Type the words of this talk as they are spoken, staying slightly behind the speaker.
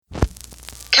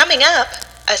Coming up,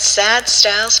 a Sad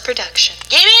Styles production.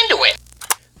 Get into it!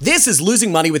 This is Losing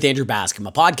Money with Andrew Bascom,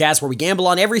 a podcast where we gamble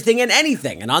on everything and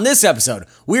anything. And on this episode,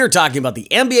 we are talking about the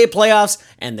NBA playoffs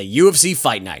and the UFC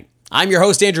Fight Night. I'm your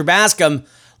host, Andrew Bascom.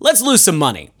 Let's lose some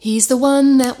money. He's the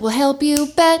one that will help you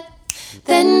bet.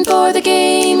 Then for the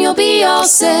game, you'll be all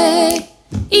set.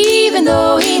 Even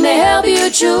though he may help you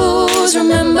choose,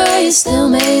 remember you still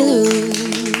may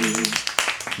lose.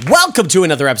 Welcome to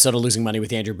another episode of Losing Money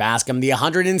with Andrew Bascom, the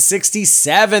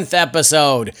 167th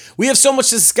episode. We have so much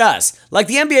to discuss, like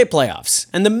the NBA playoffs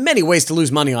and the many ways to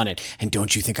lose money on it. And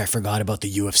don't you think I forgot about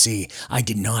the UFC? I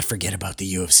did not forget about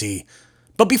the UFC.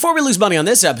 But before we lose money on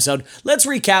this episode, let's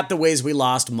recap the ways we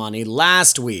lost money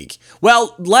last week.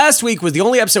 Well, last week was the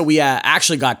only episode we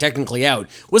actually got technically out,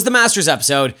 was the Masters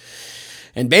episode.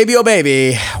 And baby, oh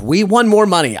baby, we won more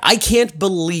money. I can't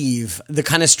believe the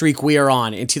kind of streak we are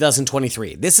on in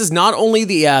 2023. This is not only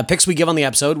the picks we give on the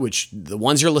episode, which the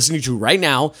ones you're listening to right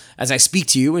now, as I speak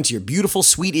to you into your beautiful,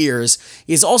 sweet ears,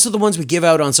 is also the ones we give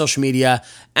out on social media,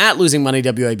 at Losing Money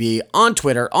WIB, on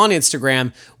Twitter, on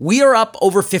Instagram. We are up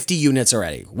over 50 units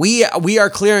already. We are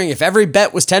clearing, if every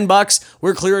bet was $10,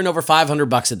 we're clearing over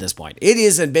 $500 at this point. It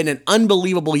has been an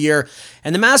unbelievable year,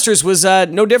 and the Masters was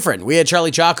no different. We had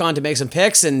Charlie Chalk on to make some picks,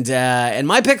 and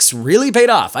my picks really paid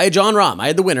off. I had John Rahm. I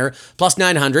had the winner, plus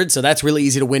 900, so that's really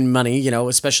easy to win money,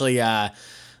 especially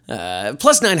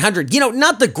plus 900,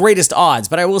 not the greatest odds,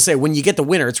 but I will say when you get the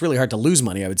winner, it's really hard to lose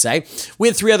money, I would say. We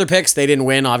had three other picks. They didn't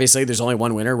win, obviously. There's only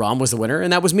one winner. Rahm was the winner,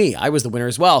 and that was me. I was the winner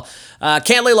as well.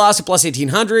 Cantlay lost at plus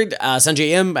 1,800.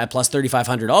 Sungjae Im at plus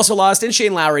 3,500 also lost. And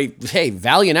Shane Lowry, hey,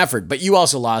 valiant effort, but you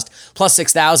also lost, plus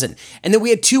 6,000. And then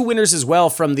we had two winners as well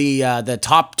from the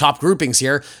top groupings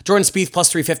here. Jordan Spieth plus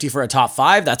 350 for a top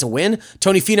 5. That's a win.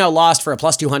 Tony Finau lost for a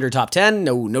plus 200 top 10.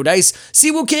 No dice.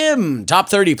 Siwoo Kim, top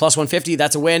 30, plus 150.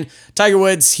 That's a win. Tiger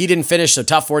Woods, he didn't finish, so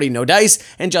top 40, no dice.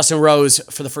 And Justin Rose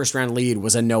for the first round lead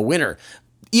was a no winner.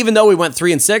 Even though we went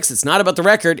 3-6, it's not about the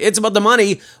record, it's about the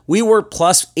money. We were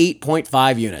plus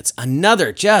 8.5 units.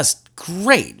 Another just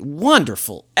great,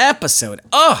 wonderful episode.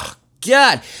 Oh,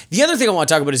 God. The other thing I want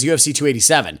to talk about is UFC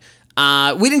 287.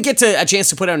 We didn't get to a chance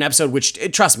to put out an episode, which,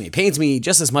 trust me, it pains me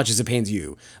just as much as it pains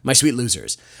you, my sweet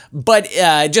losers. But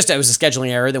it was a scheduling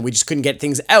error, then we just couldn't get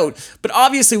things out. But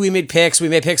obviously we made picks. We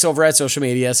made picks over at social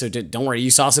media, so don't worry,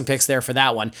 you saw some picks there for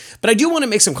that one. But I do want to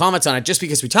make some comments on it just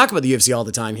because we talk about the UFC all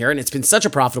the time here, and it's been such a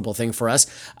profitable thing for us.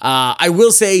 I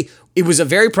will say it was a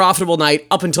very profitable night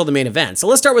up until the main event. So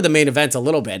let's start with the main event a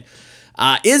little bit.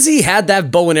 Izzy had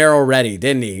that bow and arrow ready,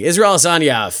 didn't he? Israel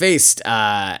Adesanya faced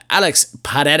Alex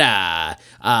Pereira.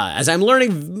 As I'm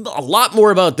learning a lot more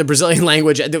about the Brazilian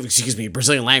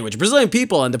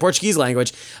people and the Portuguese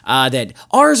language, that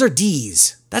R's are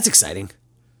D's. That's exciting.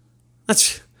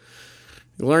 That's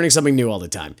learning something new all the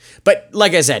time. But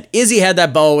like I said, Izzy had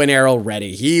that bow and arrow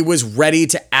ready. He was ready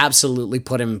to absolutely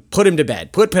put him to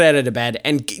bed, put Pereira to bed,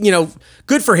 and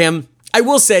good for him. I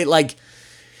will say,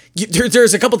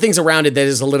 there's a couple things around it that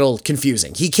is a little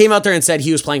confusing. He came out there and said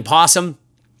he was playing possum.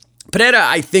 Pereira,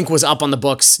 I think, was up on the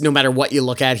books no matter what you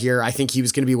look at here. I think he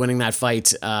was going to be winning that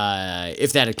fight.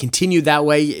 If that had continued that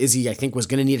way, Izzy, I think, was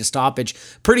going to need a stoppage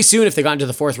pretty soon if they got into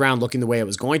the fourth round looking the way it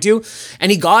was going to.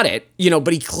 And he got it,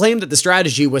 but he claimed that the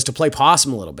strategy was to play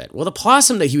possum a little bit. Well, the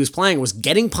possum that he was playing was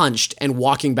getting punched and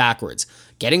walking backwards.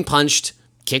 Getting punched,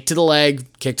 kick to the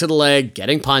leg,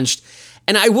 getting punched.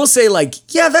 And I will say,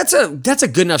 that's a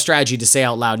good enough strategy to say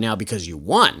out loud now because you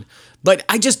won. But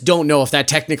I just don't know if that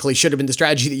technically should have been the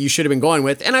strategy that you should have been going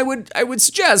with. And I would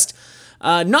suggest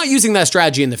not using that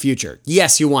strategy in the future.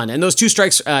 Yes, you won. And those two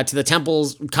strikes to the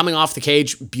temples coming off the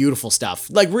cage, beautiful stuff.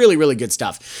 Really, really good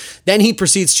stuff. Then he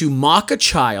proceeds to mock a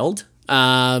child,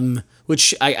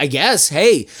 which I guess,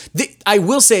 hey, I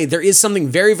will say there is something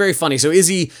very, very funny. So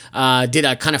Izzy did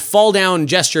a kind of fall down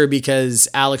gesture because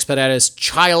Alex Pereira's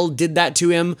child did that to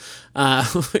him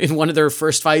in one of their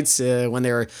first fights when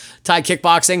they were Thai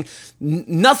kickboxing.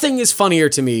 Nothing is funnier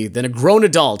to me than a grown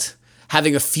adult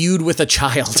having a feud with a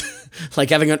child.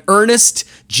 Having an earnest,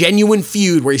 genuine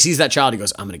feud where he sees that child. He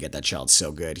goes, I'm going to get that child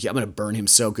so good. I'm going to burn him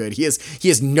so good. He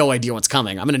has no idea what's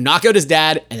coming. I'm going to knock out his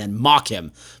dad and then mock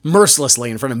him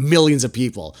mercilessly in front of millions of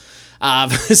people.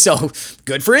 So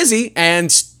good for Izzy,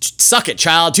 and suck it,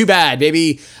 child. Too bad,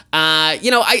 baby.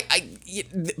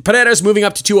 Pereira's moving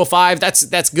up to 205.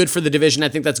 That's good for the division. I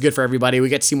think that's good for everybody. We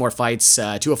get to see more fights.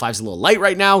 205 is a little light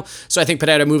right now, so I think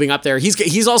Pereira moving up there.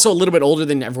 He's also a little bit older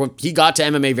than everyone. He got to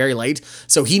MMA very late,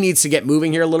 so he needs to get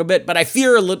moving here a little bit. But I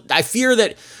fear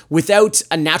that without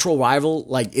a natural rival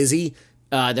like Izzy,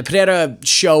 the Pereira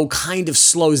show kind of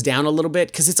slows down a little bit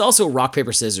because it's also rock,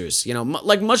 paper, scissors,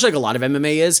 much like a lot of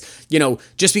MMA is,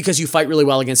 just because you fight really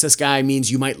well against this guy means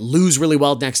you might lose really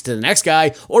well next to the next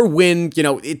guy or win,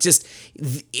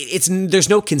 there's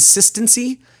no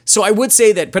consistency. So I would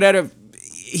say that Pereira,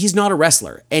 he's not a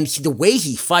wrestler. And the way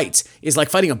he fights is like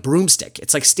fighting a broomstick.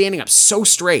 It's like standing up so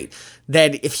straight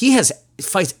that if he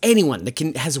fights anyone that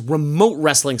has remote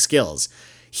wrestling skills,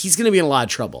 he's going to be in a lot of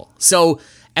trouble. So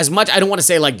as much, I don't want to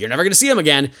say like, you're never going to see him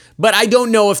again, but I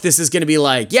don't know if this is going to be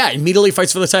like, yeah, immediately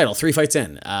fights for the title, 3 fights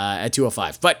in at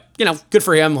 205. But, good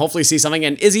for him. Hopefully see something.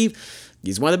 And Izzy,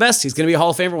 he's one of the best. He's going to be a Hall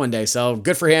of Famer one day. So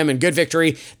good for him and good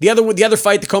victory. The other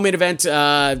fight, the co-main event,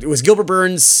 it was Gilbert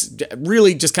Burns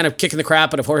really just kind of kicking the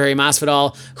crap out of Jorge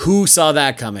Masvidal. Who saw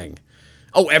that coming?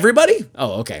 Oh, everybody?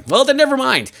 Oh, okay. Well, then never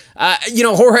mind.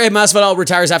 Jorge Masvidal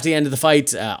retires after the end of the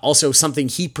fight. Also something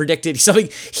he predicted, something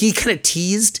he kind of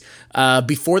teased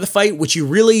before the fight, which you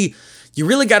really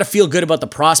got to feel good about the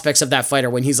prospects of that fighter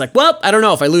when he's like, well, I don't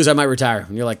know. If I lose, I might retire.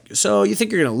 And you're like, so you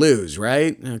think you're going to lose,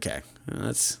 right? Okay.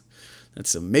 That's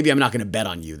maybe I'm not going to bet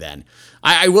on you then.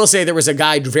 I will say there was a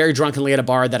guy very drunkenly at a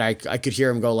bar that I could hear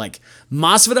him go like,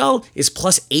 Masvidal is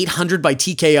plus 800 by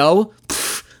TKO.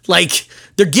 Like,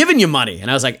 they're giving you money. And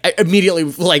I was like, I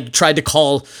immediately tried to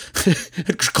call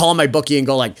my bookie and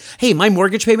go like, hey, my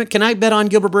mortgage payment, can I bet on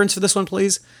Gilbert Burns for this one,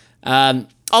 please?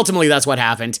 Ultimately, that's what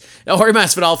happened. Jorge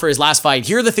Masvidal for his last fight.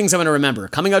 Here are the things I'm going to remember.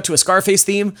 Coming out to a Scarface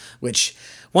theme, which,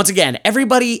 once again, every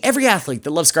athlete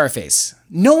that loves Scarface,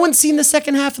 no one's seen the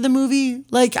second half of the movie.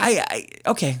 Like,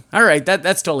 okay, all right,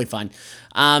 that's totally fine.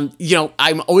 I'm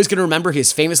always going to remember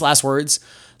his famous last words,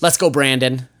 "Let's go,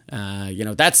 Brandon."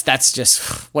 That's just,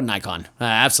 what an icon.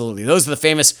 Absolutely. Those are the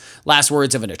famous last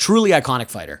words of a truly iconic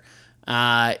fighter.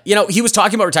 He was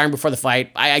talking about retiring before the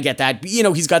fight. I get that.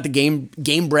 He's got the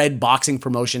game bred boxing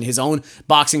promotion, his own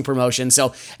boxing promotion.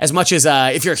 So as much as,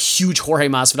 if you're a huge Jorge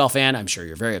Masvidal fan, I'm sure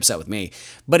you're very upset with me,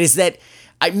 but is that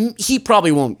he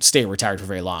probably won't stay retired for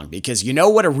very long because you know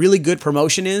what a really good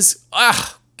promotion is?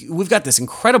 We've got this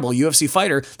incredible UFC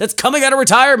fighter that's coming out of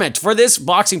retirement for this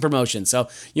boxing promotion. So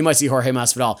you might see Jorge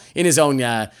Masvidal in his own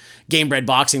game-bred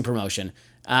boxing promotion.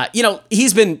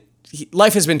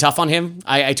 Life has been tough on him.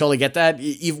 I totally get that.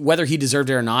 Whether he deserved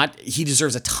it or not, he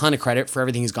deserves a ton of credit for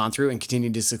everything he's gone through and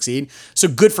continued to succeed. So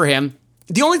good for him.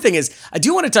 The only thing is, I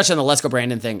do want to touch on the "Let's go,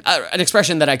 Brandon" thing, an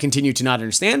expression that I continue to not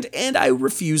understand, and I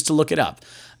refuse to look it up,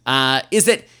 is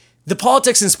that the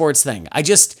politics in sports thing.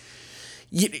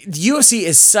 The UFC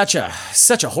is such a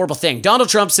horrible thing. Donald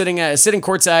Trump sitting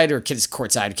ringside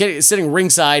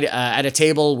at a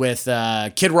table with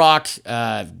Kid Rock,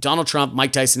 Donald Trump,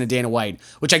 Mike Tyson, and Dana White,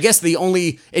 which I guess the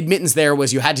only admittance there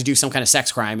was you had to do some kind of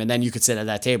sex crime and then you could sit at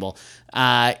that table,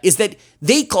 is that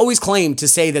they always claim to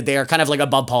say that they are kind of like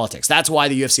above politics. That's why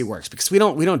the UFC works, because we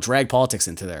don't drag politics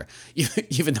into there,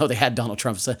 even though they had Donald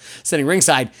Trump sitting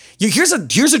ringside. Here's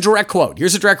a direct quote.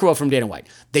 Here's a direct quote from Dana White.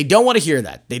 They don't want to hear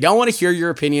that. They don't want to hear your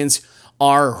opinions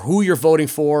are who you're voting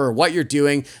for or what you're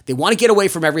doing. They want to get away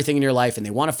from everything in your life and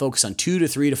they want to focus on 2 to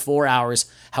 3 to 4 hours,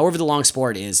 however the long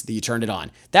sport is that you turned it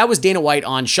on. That was Dana White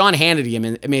on Sean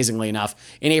Hannity, amazingly enough,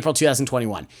 in April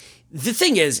 2021. The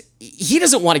thing is, he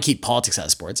doesn't want to keep politics out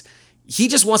of sports. He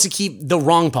just wants to keep the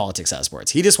wrong politics out of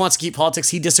sports. He just wants to keep politics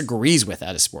he disagrees with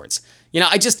out of sports.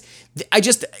 I just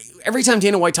every time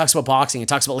Dana White talks about boxing, it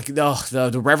talks about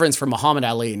the reverence for Muhammad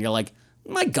Ali, and you're like,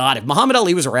 my God, if Muhammad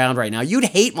Ali was around right now, you'd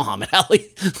hate Muhammad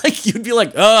Ali. You'd be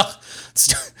like, ugh,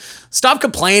 stop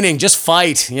complaining, just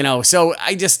fight, So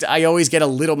I always get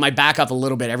my back up a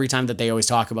little bit every time that they always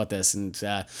talk about this.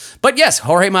 But yes,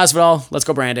 Jorge Masvidal, let's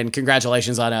go, Brandon.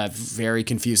 Congratulations on a very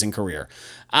confusing career.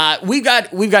 We've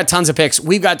got tons of picks.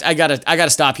 I gotta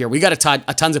stop here. We got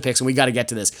tons of picks and we got to get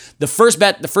to this. The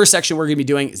first section we're going to be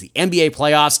doing is the NBA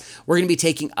playoffs. We're going to be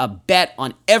taking a bet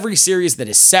on every series that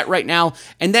is set right now.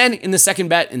 And then in the second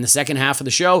bet, in the second half of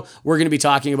the show, we're going to be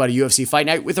talking about a UFC fight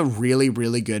night with a really,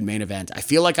 really good main event. I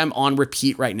feel like I'm on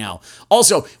repeat right now.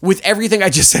 Also, with everything I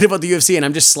just said about the UFC and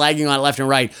I'm just slagging on it left and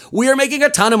right, we are making a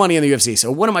ton of money in the UFC.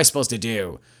 So what am I supposed to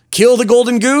do? Kill the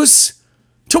golden goose?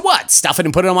 To what? Stuff it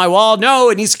and put it on my wall? No,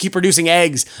 it needs to keep producing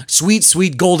eggs. Sweet,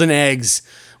 sweet golden eggs,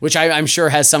 which I'm sure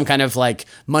has some kind of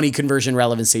money conversion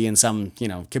relevancy in some,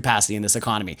 capacity in this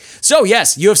economy. So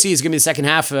yes, UFC is going to be the second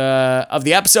half of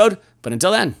the episode. But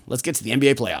until then, let's get to the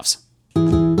NBA playoffs.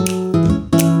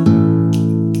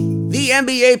 The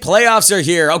NBA playoffs are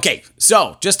here. Okay,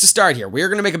 so just to start here, we're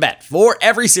going to make a bet for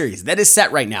every series that is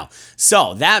set right now.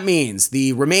 So that means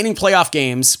the remaining playoff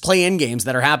games, play-in games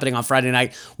that are happening on Friday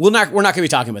night, we're not going to be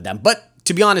talking about them. But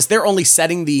to be honest, they're only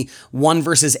setting the 1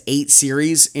 versus 8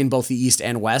 series in both the East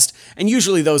and West. And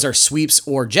usually those are sweeps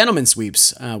or gentleman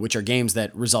sweeps, which are games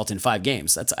that result in 5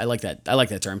 games. I like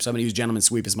that term. So I'm going to use gentleman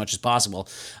sweep as much as possible.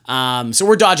 So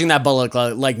we're dodging that bullet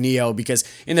like Neo, because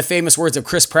in the famous words of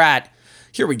Chris Pratt,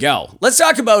 here we go. Let's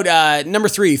talk about number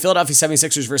 3, Philadelphia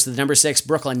 76ers versus the number 6,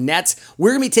 Brooklyn Nets.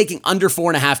 We're going to be taking under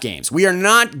 4.5 games. We are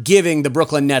not giving the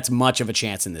Brooklyn Nets much of a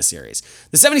chance in this series.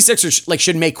 The 76ers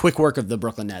should make quick work of the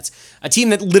Brooklyn Nets, a team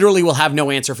that literally will have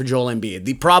no answer for Joel Embiid,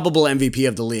 the probable MVP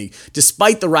of the league,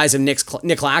 despite the rise of Nick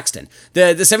Claxton.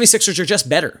 The 76ers are just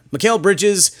better. Mikal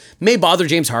Bridges may bother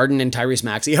James Harden and Tyrese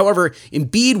Maxey. However,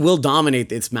 Embiid will dominate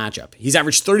this matchup. He's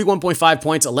averaged 31.5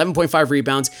 points, 11.5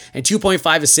 rebounds, and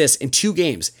 2.5 assists in 2 games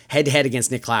head-to-head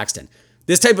against Nick Claxton.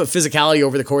 This type of physicality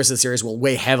over the course of the series will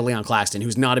weigh heavily on Claxton,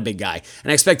 who's not a big guy,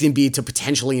 and I expect Embiid to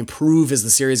potentially improve as the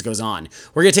series goes on.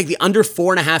 We're going to take the under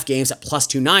 4.5 games at plus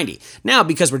 290. Now,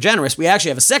 because we're generous, we actually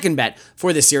have a second bet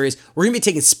for this series. We're going to be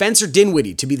taking Spencer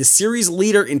Dinwiddie to be the series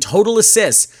leader in total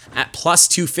assists at plus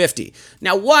 250.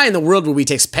 Now, why in the world would we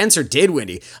take Spencer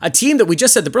Dinwiddie, a team that we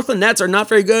just said the Brooklyn Nets are not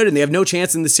very good and they have no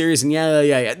chance in the series, and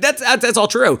yeah, that's all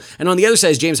true. And on the other side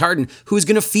is James Harden, who's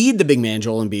going to feed the big man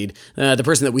Joel Embiid, the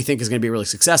person that we think is going to be really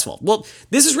successful. Well,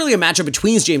 this is really a matchup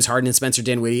between James Harden and Spencer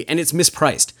Dinwiddie, and it's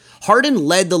mispriced. Harden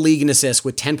led the league in assists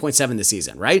with 10.7 this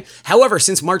season, right? However,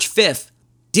 since March 5th,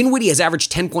 Dinwiddie has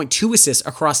averaged 10.2 assists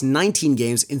across 19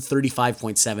 games in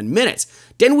 35.7 minutes.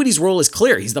 Dinwiddie's role is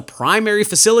clear. He's the primary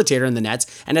facilitator in the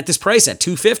Nets, and at this price, at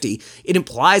 $250, it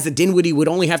implies that Dinwiddie would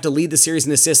only have to lead the series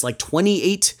in assists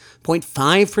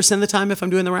 28.5% of the time, if I'm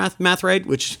doing the math right,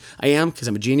 which I am because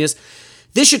I'm a genius.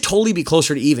 This should totally be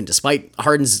closer to even, despite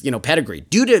Harden's pedigree.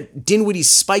 Due to Dinwiddie's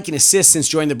spike in assists since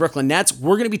joining the Brooklyn Nets,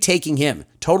 we're going to be taking him,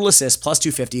 total assists plus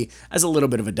 250, as a little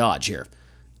bit of a dodge here.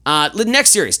 The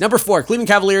next series, number 4, Cleveland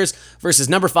Cavaliers versus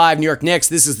number 5, New York Knicks.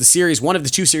 This is the series, one of the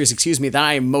 2 series, that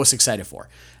I am most excited for.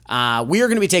 We are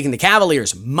going to be taking the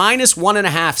Cavaliers minus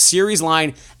 1.5 series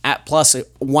line at plus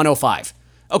 105.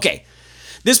 Okay.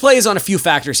 This play is on a few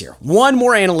factors here. One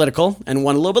more analytical and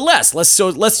one a little bit less. Let's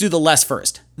do the less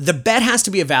first. The bet has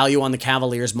to be a value on the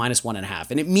Cavaliers minus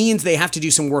 1.5, and it means they have to do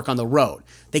some work on the road.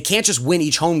 They can't just win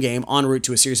each home game en route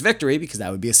to a series victory, because that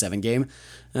would be a 7-game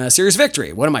series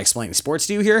victory. What am I explaining sports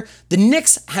to you here? The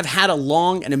Knicks have had a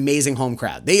long and amazing home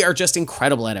crowd. They are just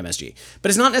incredible at MSG, but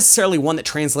it's not necessarily one that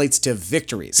translates to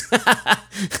victories.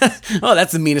 Oh,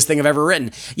 that's the meanest thing I've ever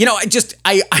written.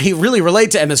 I really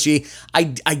relate to MSG.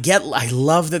 I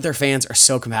love that their fans are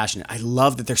so compassionate. I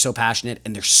love that they're so passionate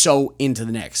and they're so into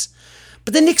the Knicks.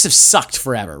 But the Knicks have sucked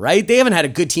forever, right? They haven't had a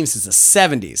good team since the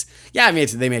 70s. Yeah,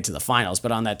 they made it to the finals,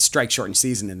 but on that strike-shortened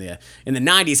season in the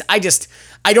 90s,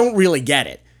 I don't really get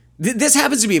it. This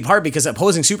happens to be in part because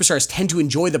opposing superstars tend to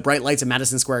enjoy the bright lights of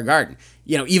Madison Square Garden,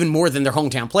 even more than their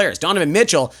hometown players. Donovan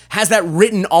Mitchell has that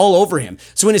written all over him.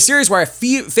 So in a series where I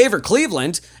favor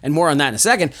Cleveland, and more on that in a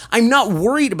second, I'm not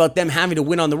worried about them having to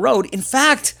win on the road. In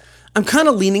fact, I'm kind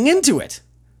of leaning into it.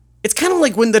 It's kind of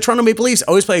like when the Toronto Maple Leafs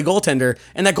always play a goaltender,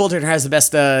 and that goaltender has the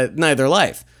best night of their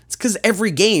life. It's because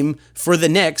every game for the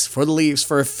Knicks, for the Leafs,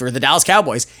 for the Dallas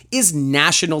Cowboys is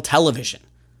national television.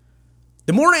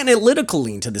 The more analytical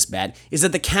lean to this bet is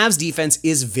that the Cavs defense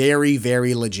is very,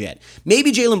 very legit.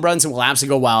 Maybe Jalen Brunson will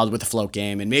absolutely go wild with the float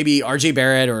game, and maybe RJ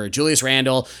Barrett or Julius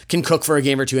Randle can cook for a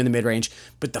game or two in the mid-range,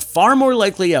 but the far more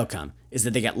likely outcome is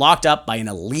that they get locked up by an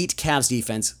elite Cavs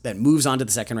defense that moves on to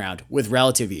the second round with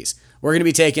relative ease. We're going to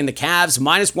be taking the Cavs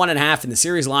minus 1.5 in the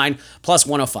series line plus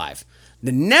 105.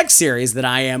 The next series that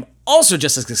I am also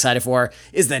just as excited for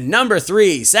is the number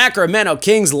 3 Sacramento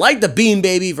Kings like the Bean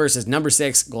Baby versus number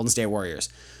 6 Golden State Warriors.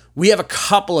 We have a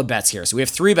couple of bets here. So we have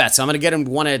 3 bets. So I'm going to get them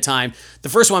one at a time. The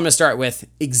first one I'm going to start with,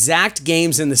 exact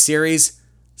games in the series,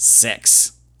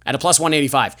 6. At a plus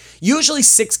 185. Usually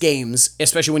 6 games,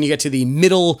 especially when you get to the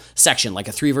middle section, like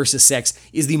a 3 versus 6,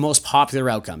 is the most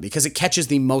popular outcome because it catches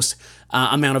the most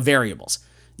amount of variables.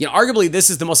 Arguably,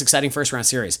 this is the most exciting first-round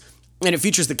series. And it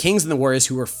features the Kings and the Warriors,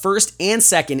 who were first and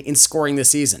second in scoring this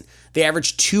season. They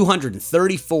averaged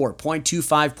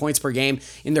 234.25 points per game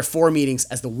in their 4 meetings,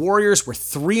 as the Warriors were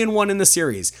 3-1 in the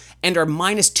series and are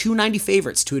minus 290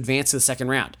 favorites to advance to the second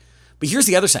round. But here's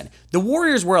the other side. The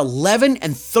Warriors were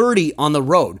 11-30 on the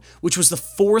road, which was the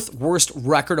 4th worst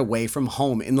record away from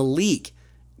home in the league.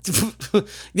 You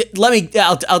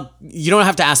don't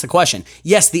have to ask the question.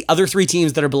 Yes, the other 3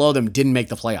 teams that are below them didn't make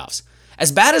the playoffs.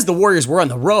 As bad as the Warriors were on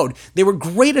the road, they were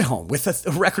great at home with a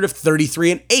record of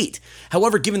 33-8.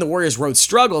 However, given the Warriors' road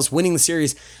struggles, winning the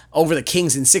series over the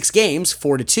Kings in 6 games,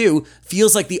 4-2,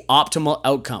 feels like the optimal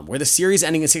outcome, where the series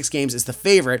ending in 6 games is the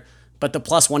favorite, but the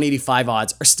plus 185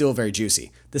 odds are still very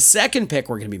juicy. The second pick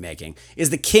we're going to be making is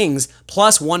the Kings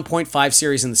plus 1.5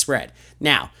 series in the spread.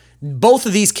 Now, both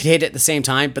of these could hit at the same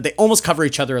time, but they almost cover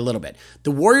each other a little bit.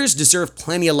 The Warriors deserve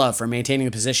plenty of love for maintaining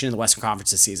a position in the Western Conference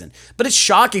this season, but it's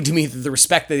shocking to me that the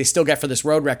respect that they still get for this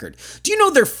road record. Do you know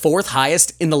they're fourth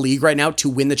highest in the league right now to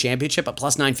win the championship at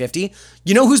plus 950?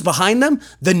 You know who's behind them?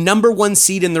 The number one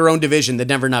seed in their own division, the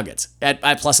Denver Nuggets, at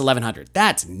plus 1100.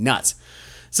 That's nuts.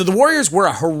 So the Warriors were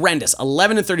a horrendous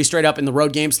 11-30 straight up in the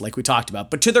road games, like we talked about.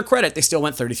 But to their credit, they still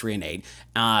went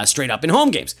 33-8 straight up in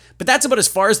home games. But that's about as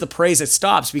far as the praise it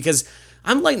stops, because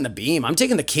I'm lighting the beam. I'm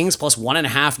taking the Kings plus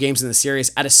 1.5 games in the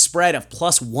series at a spread of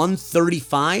plus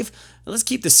 135. Let's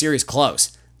keep the series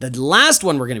close. The last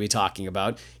one we're going to be talking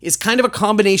about is kind of a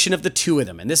combination of the two of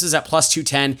them, and this is at plus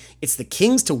 210. It's the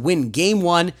Kings to win game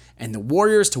one and the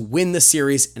Warriors to win the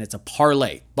series, and it's a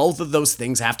parlay. Both of those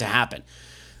things have to happen.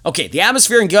 Okay, the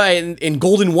atmosphere in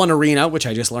Golden One Arena, which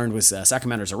I just learned was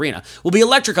Sacramento's arena, will be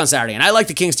electric on Saturday, and I like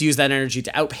the Kings to use that energy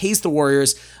to outpace the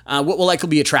Warriors, what will likely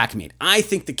be a track meet. I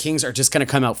think the Kings are just going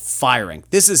to come out firing.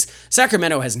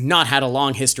 Sacramento has not had a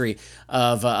long history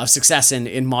of success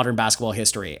in modern basketball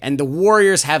history, and the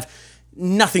Warriors have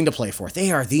nothing to play for.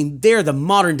 They're the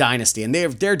modern dynasty, and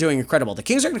they're doing incredible. The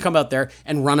Kings are going to come out there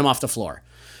and run them off the floor.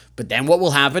 But then what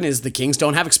will happen is the Kings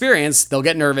don't have experience, they'll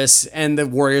get nervous, and the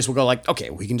Warriors will go like, okay,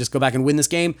 we can just go back and win this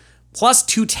game. Plus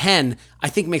 210, I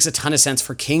think makes a ton of sense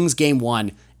for Kings game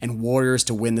one and Warriors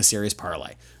to win the series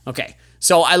parlay. Okay,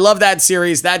 so I love that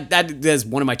series. That is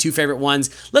one of my two favorite ones.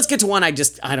 Let's get to one I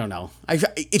don't know.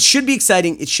 It should be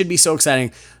exciting. It should be so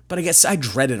exciting. But I guess I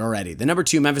dread it already. The number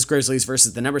 2 Memphis Grizzlies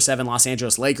versus the number 7 Los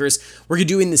Angeles Lakers. We're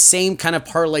doing the same kind of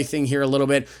parlay thing here a little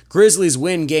bit. Grizzlies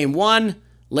win game one.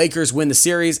 Lakers win the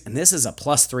series, and this is a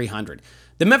plus 300.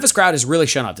 The Memphis crowd has really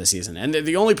shown up this season, and they're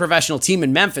the only professional team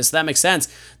in Memphis. That makes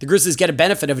sense. The Grizzlies get a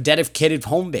benefit of a dedicated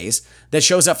home base that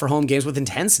shows up for home games with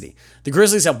intensity. The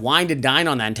Grizzlies have wined and dined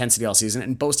on that intensity all season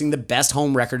and boasting the best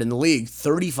home record in the league,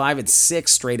 35-6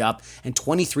 straight up and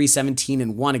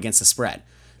 23-17-1 against the spread.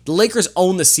 The Lakers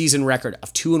own the season record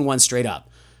of 2-1 straight up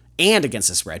and against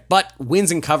the spread, but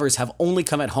wins and covers have only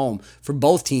come at home for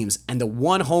both teams, and the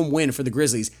one home win for the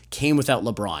Grizzlies came without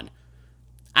LeBron.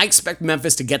 I expect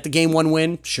Memphis to get the game one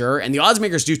win, sure, and the odds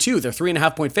makers do too. They're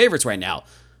 3.5-point favorites right now.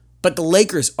 But the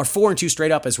Lakers are 4-2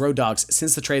 straight up as road dogs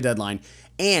since the trade deadline,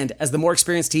 and as the more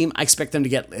experienced team, I expect them to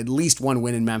get at least one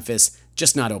win in Memphis,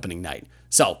 just not opening night.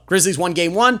 So, Grizzlies won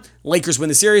game one, Lakers win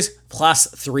the series, plus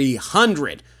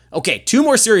 300. Okay, 2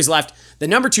 more series left. The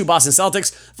number 2 Boston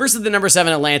Celtics versus the number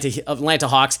 7 Atlanta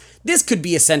Hawks. This could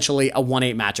be essentially a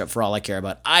 1-8 matchup for all I care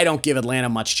about. I don't give Atlanta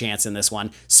much chance in this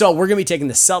one. So we're going to be taking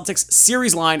the Celtics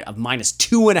series line of minus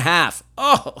 2.5.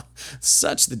 Oh,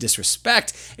 such the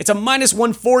disrespect. It's a minus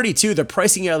 140 too. They're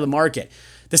pricing it out of the market.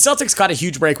 The Celtics caught a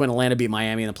huge break when Atlanta beat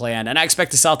Miami in the play-in, and I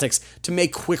expect the Celtics to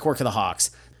make quick work of the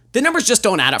Hawks. The numbers just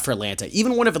don't add up for Atlanta.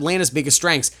 Even one of Atlanta's biggest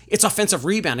strengths, its offensive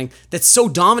rebounding that's so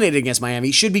dominated against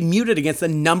Miami, should be muted against the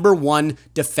number 1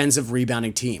 defensive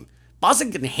rebounding team.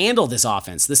 Boston can handle this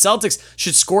offense. The Celtics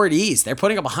should score at ease. They're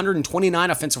putting up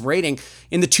 129 offensive rating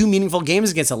in the 2 meaningful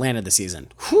games against Atlanta this season.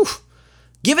 Whew.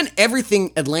 Given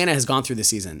everything Atlanta has gone through this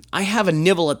season, I have a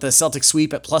nibble at the Celtics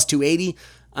sweep at plus 280,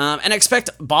 and I expect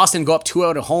Boston to go up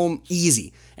 2-0 at home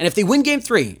easy. And if they win game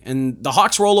 3 and the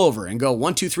Hawks roll over and go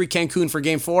 1-2-3 Cancun for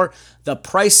game 4, the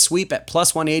price sweep at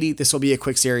plus 180. This will be a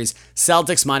quick series.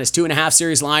 Celtics minus 2.5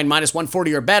 series line, minus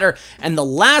 140 or better. And the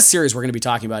last series we're going to be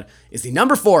talking about is the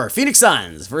number 4 Phoenix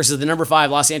Suns versus the number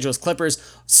 5 Los Angeles Clippers.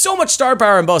 So much star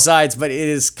power on both sides, but it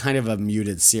is kind of a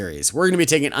muted series. We're going to be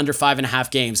taking under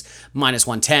 5.5 games, minus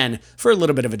 110 for a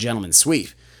little bit of a gentleman's sweep.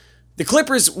 The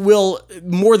Clippers will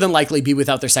more than likely be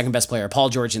without their second best player, Paul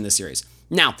George, in this series.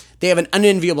 Now, they have an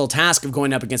unenviable task of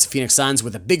going up against the Phoenix Suns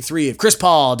with a big 3 of Chris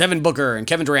Paul, Devin Booker, and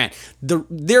Kevin Durant.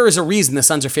 There is a reason the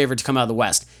Suns are favored to come out of the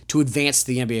West to advance to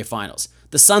the NBA Finals.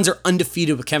 The Suns are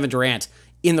undefeated with Kevin Durant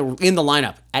in the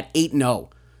lineup at 8-0.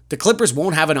 The Clippers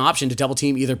won't have an option to double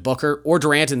team either Booker or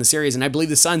Durant in the series, and I believe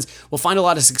the Suns will find a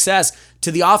lot of success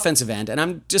to the offensive end, and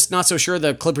I'm just not so sure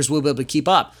the Clippers will be able to keep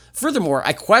up. Furthermore,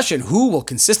 I question who will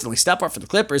consistently step up for the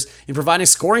Clippers in providing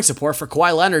scoring support for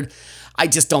Kawhi Leonard. I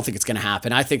just don't think it's going to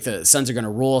happen. I think the Suns are going to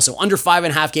roll, so under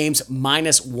 5.5 games,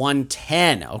 minus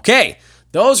 110. Okay,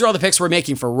 those are all the picks we're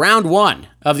making for round 1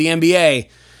 of the NBA.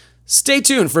 Stay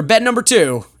tuned for bet number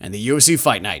 2 and the UFC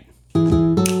Fight Night.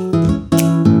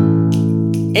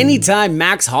 Anytime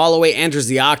Max Holloway enters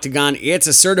the octagon, it's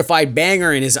a certified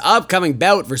banger in his upcoming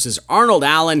bout versus Arnold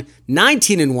Allen,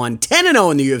 19-1,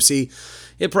 10-0 in the UFC.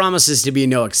 It promises to be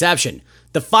no exception.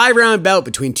 The 5-round bout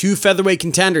between two featherweight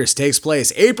contenders takes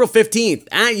place April 15th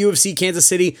at UFC Kansas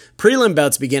City. Prelim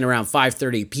bouts begin around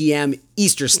 5:30 p.m.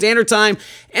 Eastern Standard Time,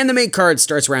 and the main card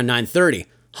starts around 9:30.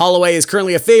 Holloway is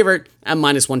currently a favorite at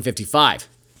 -155.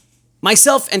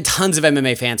 Myself and tons of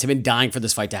MMA fans have been dying for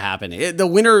this fight to happen. The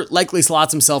winner likely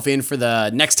slots himself in for the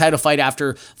next title fight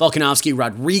after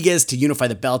Volkanovski-Rodriguez to unify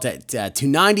the belt at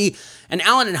 290, and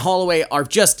Allen and Holloway are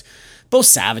just both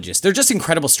savages. They're just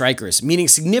incredible strikers, meaning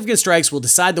significant strikes will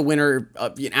decide the winner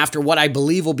after what I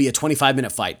believe will be a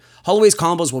 25-minute fight. Holloway's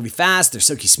combos will be fast, they're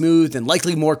silky smooth, and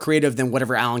likely more creative than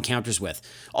whatever Allen counters with.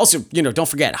 Also, don't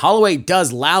forget, Holloway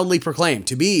does loudly proclaim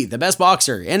to be the best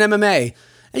boxer in MMA,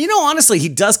 and honestly, he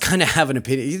does kind of have an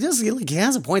opinion. He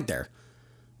has a point there.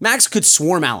 Max could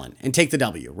swarm Allen and take the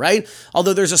W, right?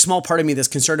 Although there's a small part of me that's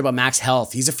concerned about Max's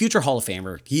health. He's a future Hall of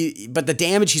Famer, but the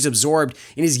damage he's absorbed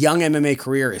in his young MMA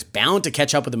career is bound to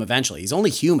catch up with him eventually. He's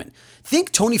only human.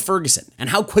 Think Tony Ferguson and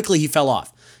how quickly he fell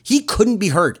off. He couldn't be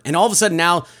hurt, and all of a sudden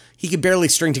now he could barely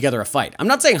string together a fight. I'm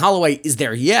not saying Holloway is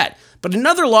there yet, but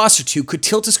another loss or two could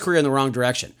tilt his career in the wrong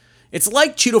direction. It's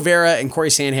like Chito Vera and Corey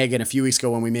Sandhagen a few weeks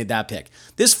ago when we made that pick.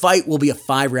 This fight will be a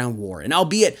 5-round war, and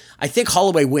albeit I think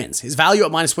Holloway wins. His value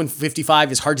at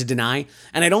 -155 is hard to deny,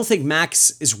 and I don't think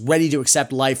Max is ready to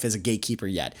accept life as a gatekeeper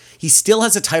yet. He still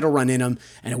has a title run in him,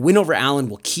 and a win over Allen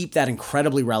will keep that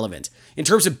incredibly relevant. In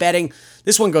terms of betting,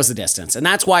 this one goes the distance, and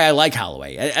that's why I like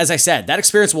Holloway. As I said, that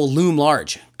experience will loom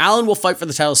large. Allen will fight for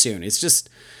the title soon. It's just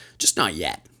not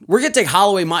yet. We're going to take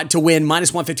Holloway to win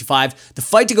 -155, the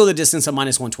fight to go the distance at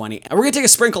 -120, and we're going to take a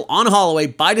sprinkle on Holloway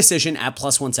by decision at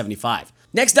 +175.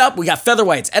 Next up, we got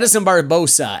featherweights Edson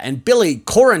Barbosa and Billy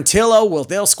Quarantillo.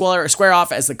 They'll square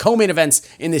off as the co-main events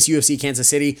in this UFC Kansas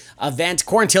City event.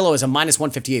 Quarantillo is a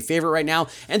 -158 favorite right now,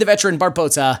 and the veteran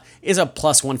Barbosa is a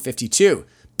 +152.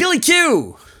 Billy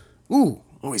Q!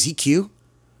 Is he Q?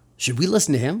 Should we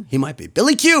listen to him? He might be.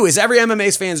 Billy Q is every MMA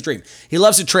fan's dream. He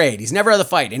loves to trade. He's never out of the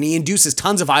fight, and he induces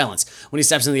tons of violence when he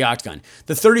steps into the octagon.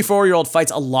 The 34-year-old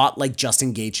fights a lot like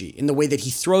Justin Gaethje in the way that he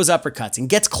throws uppercuts and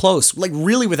gets close, like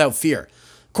really without fear.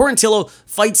 Quarantillo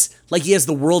fights like he has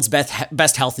the world's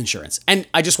best health insurance. And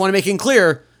I just want to make it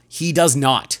clear, he does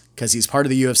not, because he's part of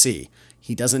the UFC.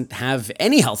 He doesn't have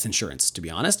any health insurance, to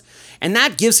be honest. And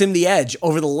that gives him the edge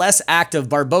over the less active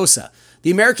Barbosa. The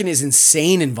American is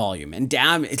insane in volume, and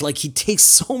he takes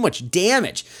so much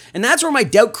damage. And that's where my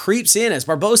doubt creeps in, as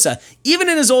Barbosa, even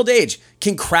in his old age,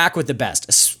 can crack with the best,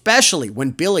 especially when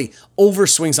Billy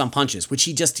overswings on punches, which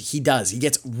he does. He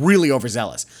gets really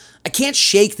overzealous. I can't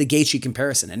shake the Gaethje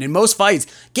comparison, and in most fights,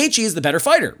 Gaethje is the better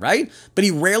fighter, right? But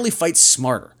he rarely fights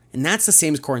smarter, and that's the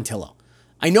same as Quarantillo.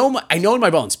 I know in my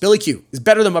bones, Billy Q is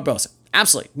better than Barbosa.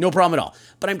 Absolutely, no problem at all.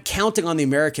 But I'm counting on the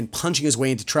American punching his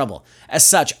way into trouble. As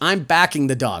such, I'm backing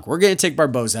the dog. We're going to take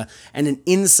Barbosa and an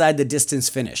inside the distance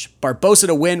finish. Barbosa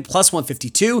to win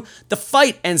 +152. The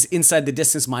fight ends inside the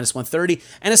distance -130,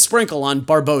 and a sprinkle on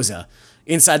Barbosa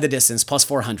inside the distance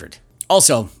 +400.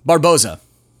 Also, Barbosa,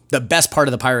 the best part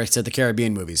of the Pirates of the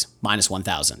Caribbean movies,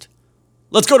 -1000.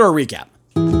 Let's go to a recap.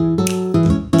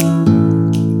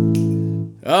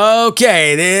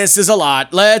 Okay, this is a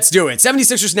lot. Let's do it.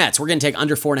 76ers Nets. We're going to take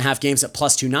under 4.5 games at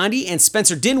 +290, and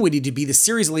Spencer Dinwiddie to be the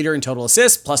series leader in total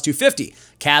assists, +250.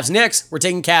 Cavs Knicks. We're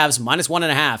taking Cavs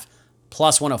 -1.5,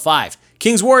 +105.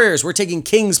 Kings Warriors. We're taking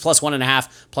Kings +1.5,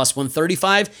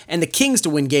 +135, and the Kings to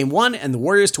win Game 1 and the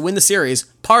Warriors to win the series,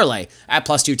 parlay at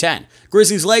 +210.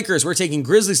 Grizzlies Lakers. We're taking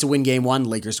Grizzlies to win Game 1,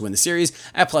 Lakers to win the series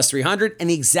at +300, and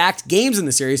the exact games in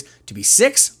the series to be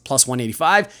 6,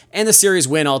 +185, and the series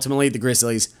win ultimately, the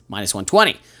Grizzlies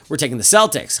 -120. We're taking the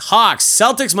Celtics. Hawks.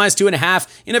 Celtics -2.5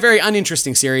 in a very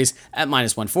uninteresting series at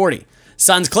 -140.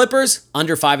 Suns Clippers.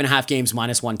 Under 5.5 games,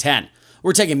 -110.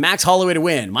 We're taking Max Holloway to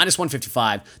win,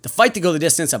 -155, the fight to go the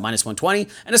distance at -120,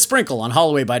 and a sprinkle on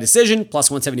Holloway by decision,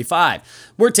 +175.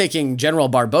 We're taking General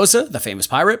Barbosa, the famous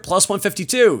pirate,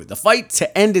 +152, the fight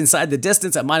to end inside the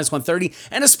distance at -130,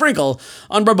 and a sprinkle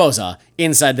on Barbosa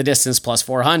inside the distance,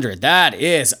 +400. That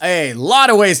is a lot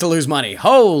of ways to lose money.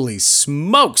 Holy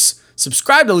smokes.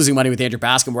 Subscribe to Losing Money with Andrew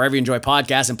Bascom wherever you enjoy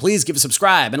podcasts, and please give a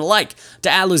subscribe and a like to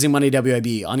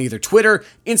 @LosingMoneyWIB on either Twitter,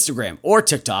 Instagram, or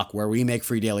TikTok, where we make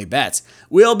free daily bets.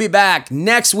 We'll be back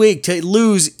next week to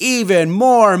lose even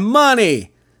more money.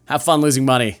 Have fun losing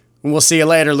money, and we'll see you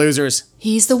later, losers.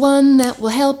 He's the one that will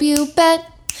help you bet.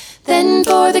 Then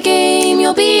for the game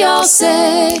you'll be all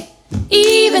set.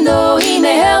 Even though he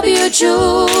may help you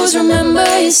choose, remember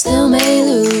you still may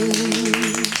lose.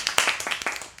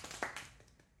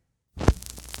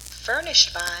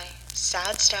 Furnished by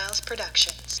Sad Styles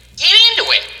Productions. Get into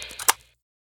it!